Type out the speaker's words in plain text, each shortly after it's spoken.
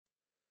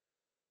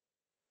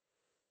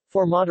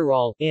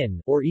Formoterol,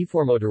 or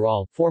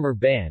eformoterol, former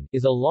ban,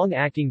 is a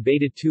long-acting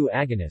beta-2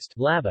 agonist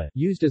 (LABA)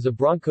 used as a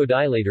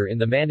bronchodilator in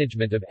the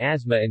management of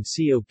asthma and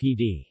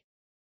COPD.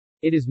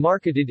 It is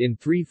marketed in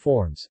three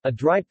forms: a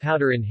dry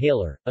powder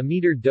inhaler, a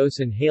metered dose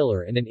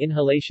inhaler and an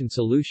inhalation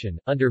solution,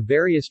 under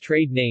various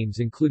trade names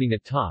including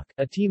Atok,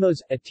 Atimos,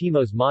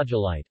 Atimos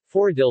Modulite,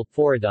 Foradil,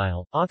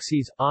 Foradil,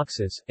 Oxys,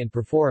 Oxys, and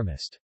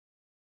Perforomist.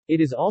 It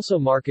is also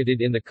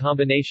marketed in the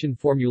combination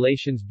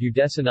formulations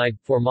budesonide,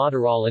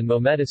 formoterol and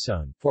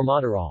mometasone,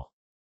 Formoterol.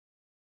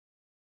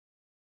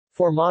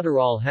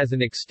 Formoterol has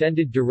an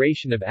extended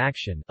duration of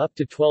action, up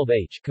to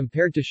 12H,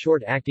 compared to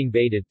short-acting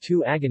beta-2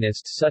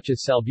 agonists such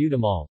as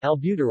salbutamol,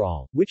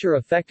 albuterol, which are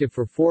effective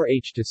for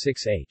 4H to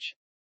 6H.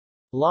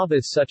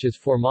 LABAs such as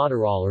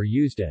formoterol are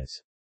used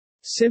as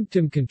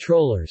symptom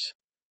controllers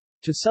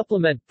to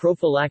supplement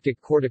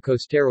prophylactic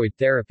corticosteroid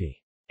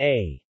therapy.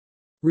 A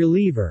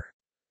reliever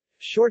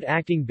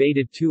short-acting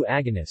beta-2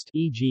 agonist,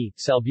 e.g.,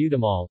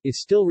 salbutamol,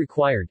 is still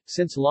required,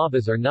 since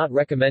LABAs are not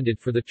recommended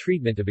for the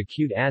treatment of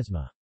acute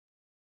asthma.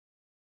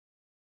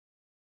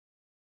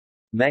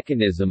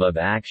 Mechanism of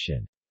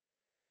action.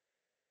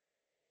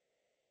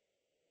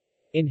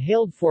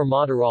 Inhaled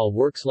formoterol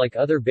works like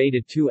other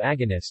beta-2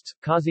 agonists,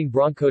 causing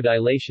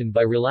bronchodilation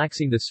by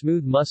relaxing the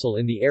smooth muscle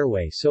in the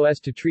airway so as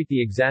to treat the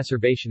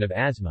exacerbation of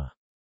asthma.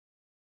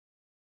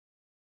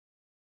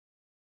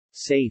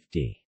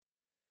 Safety.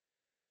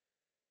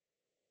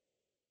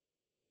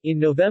 In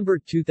November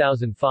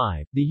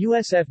 2005, the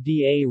US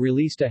FDA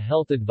released a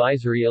health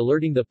advisory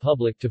alerting the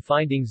public to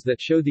findings that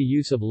show the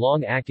use of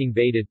long-acting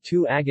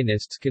beta-2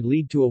 agonists could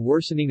lead to a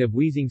worsening of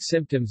wheezing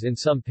symptoms in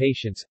some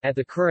patients. At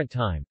the current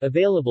time,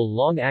 available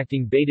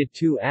long-acting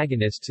beta-2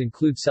 agonists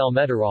include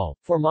salmeterol,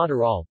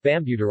 formoterol,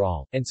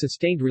 bambuterol, and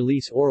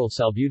sustained-release oral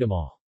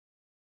salbutamol.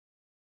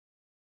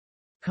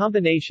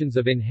 Combinations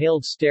of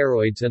inhaled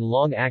steroids and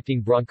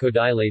long-acting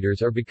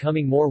bronchodilators are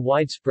becoming more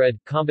widespread.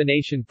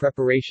 Combination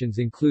preparations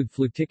include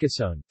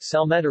fluticasone,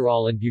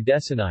 salmeterol and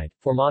budesonide,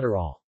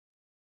 formoterol.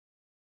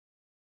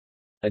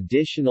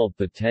 Additional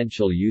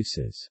potential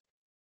uses.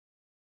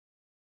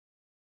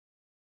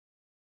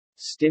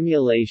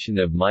 Stimulation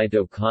of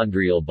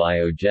mitochondrial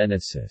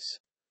biogenesis.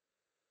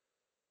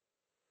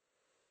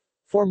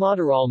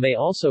 Formoterol may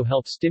also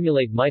help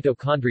stimulate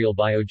mitochondrial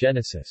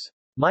biogenesis.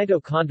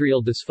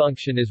 Mitochondrial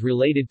dysfunction is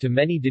related to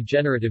many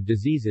degenerative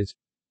diseases,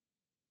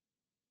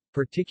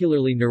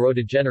 particularly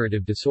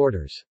neurodegenerative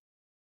disorders.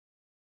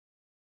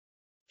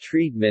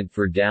 Treatment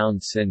for Down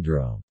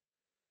syndrome.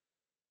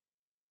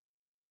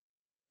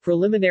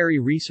 Preliminary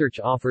research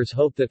offers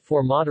hope that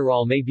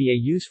formoterol may be a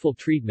useful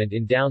treatment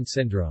in Down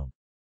syndrome.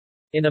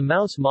 In a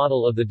mouse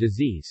model of the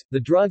disease,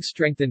 the drug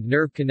strengthened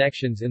nerve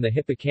connections in the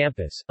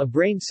hippocampus, a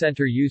brain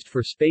center used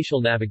for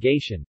spatial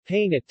navigation,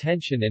 paying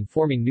attention and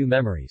forming new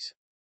memories.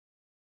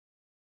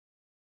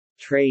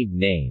 Trade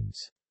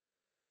names.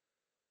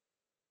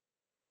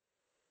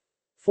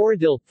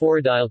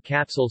 Foradil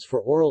capsules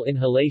for oral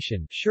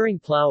inhalation,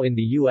 Schering Plough in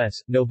the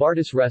U.S.,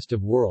 Novartis rest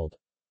of world.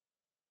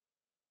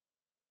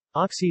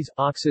 Oxys,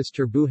 Oxys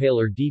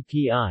Turbuhaler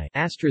DPI,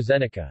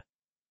 AstraZeneca.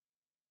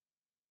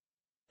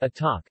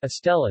 Atok,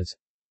 Astellas.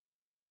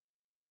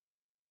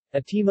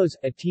 Atimos,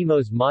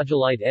 Atimos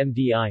Modulite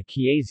MDI,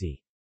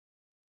 Chiesi.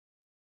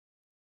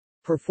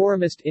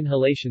 Perforomist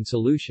inhalation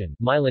solution,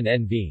 Mylan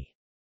NV.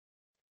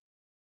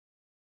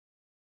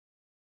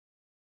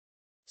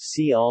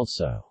 See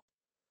also: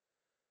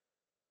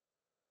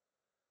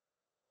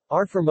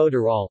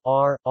 Formoterol,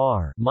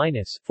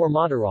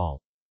 formoterol,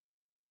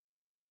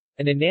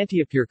 an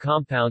enantiopure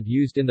compound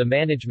used in the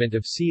management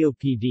of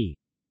COPD.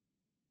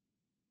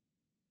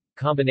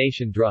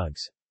 Combination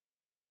drugs.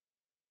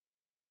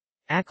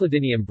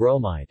 Aclidinium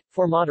bromide,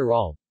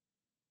 formoterol.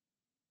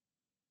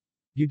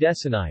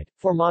 Budesonide,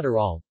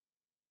 formoterol.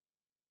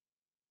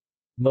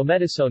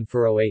 Mometasone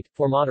furoate,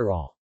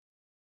 formoterol.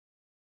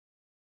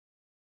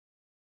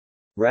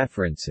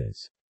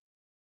 References.